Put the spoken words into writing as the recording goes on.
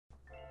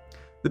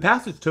The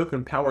Passage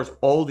token powers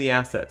all the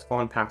assets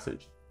on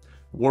Passage: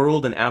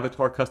 world and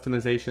avatar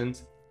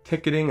customizations,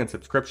 ticketing and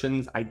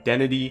subscriptions,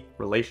 identity,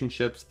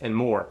 relationships, and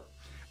more.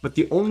 But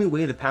the only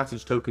way the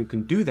Passage token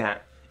can do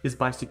that is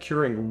by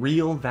securing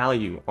real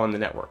value on the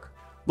network.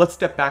 Let's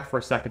step back for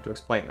a second to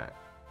explain that.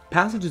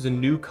 Passage is a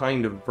new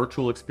kind of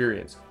virtual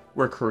experience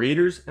where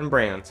creators and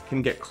brands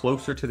can get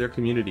closer to their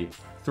community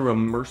through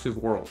immersive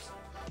worlds.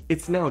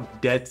 It's now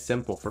dead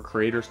simple for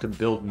creators to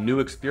build new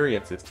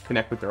experiences to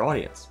connect with their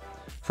audience,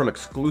 from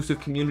exclusive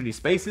community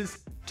spaces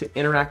to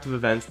interactive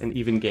events and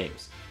even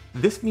games.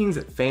 This means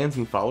that fans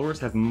and followers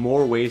have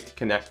more ways to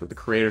connect with the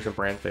creators and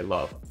brands they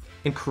love,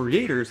 and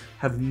creators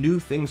have new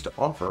things to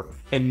offer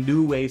and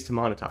new ways to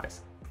monetize.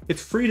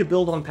 It's free to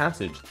build on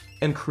Passage,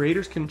 and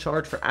creators can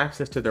charge for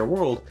access to their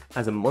world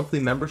as a monthly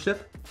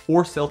membership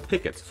or sell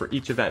tickets for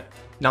each event,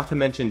 not to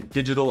mention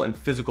digital and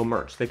physical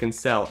merch they can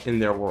sell in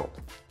their world.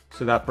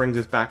 So that brings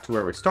us back to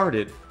where we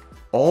started.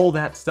 All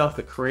that stuff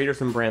that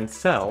creators and brands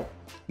sell,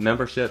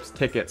 memberships,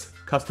 tickets,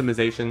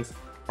 customizations,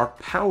 are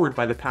powered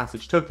by the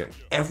Passage token.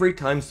 Every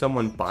time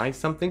someone buys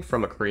something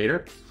from a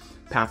creator,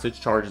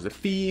 Passage charges a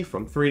fee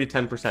from 3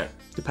 to 10%,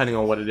 depending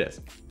on what it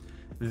is.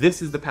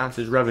 This is the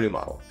Passage revenue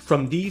model.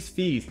 From these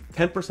fees,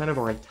 10% of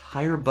our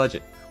entire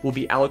budget will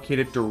be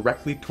allocated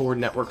directly toward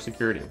network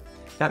security.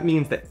 That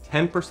means that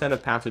 10%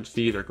 of Passage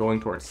fees are going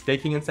towards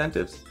staking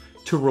incentives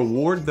to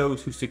reward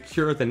those who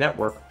secure the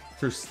network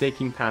through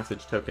staking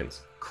Passage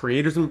tokens.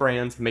 Creators and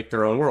brands make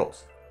their own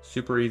worlds.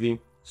 Super easy,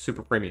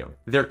 super premium.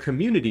 Their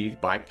community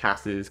buy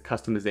passes,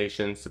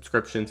 customizations,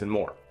 subscriptions, and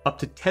more. Up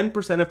to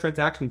 10% of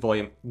transaction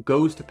volume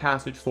goes to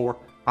Passage for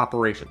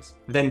operations.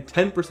 Then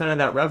 10% of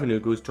that revenue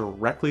goes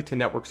directly to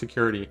network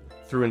security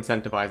through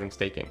incentivizing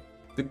staking.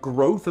 The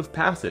growth of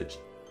Passage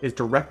is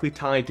directly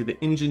tied to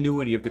the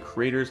ingenuity of the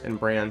creators and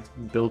brands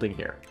building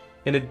here.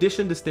 In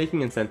addition to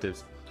staking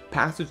incentives,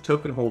 Passage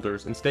token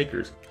holders and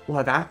stakers will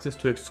have access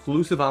to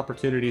exclusive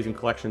opportunities and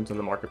collections in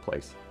the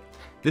marketplace.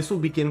 This will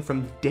begin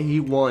from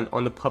day one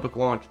on the public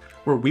launch,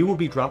 where we will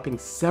be dropping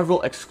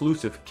several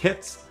exclusive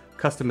kits,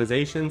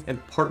 customizations,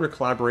 and partner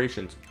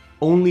collaborations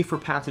only for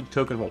Passage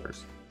token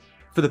holders.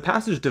 For the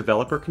Passage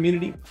developer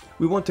community,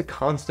 we want to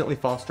constantly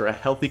foster a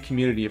healthy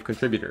community of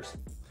contributors.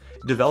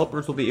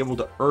 Developers will be able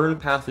to earn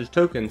Passage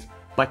tokens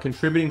by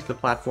contributing to the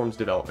platform's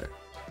development,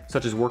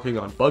 such as working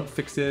on bug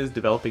fixes,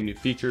 developing new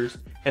features,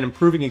 and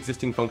improving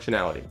existing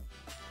functionality.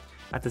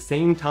 At the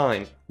same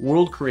time,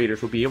 world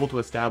creators will be able to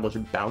establish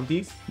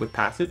bounties with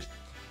Passage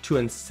to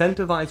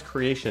incentivize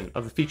creation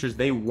of the features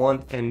they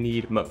want and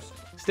need most.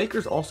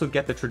 Stakers also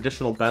get the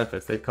traditional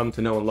benefits they've come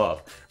to know and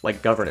love,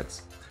 like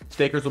governance.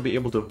 Stakers will be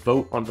able to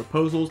vote on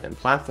proposals and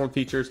platform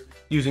features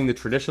using the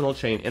traditional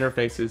chain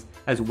interfaces,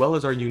 as well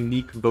as our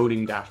unique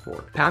voting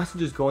dashboard.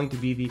 Passage is going to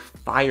be the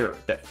fire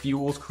that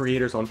fuels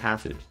creators on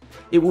Passage.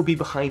 It will be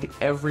behind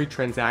every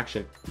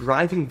transaction,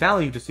 driving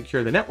value to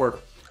secure the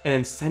network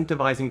and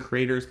incentivizing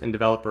creators and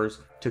developers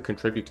to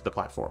contribute to the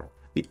platform.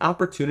 The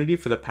opportunity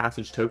for the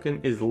Passage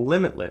token is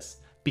limitless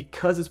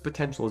because its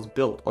potential is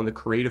built on the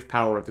creative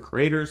power of the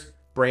creators,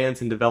 brands,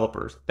 and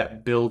developers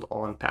that build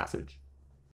on Passage.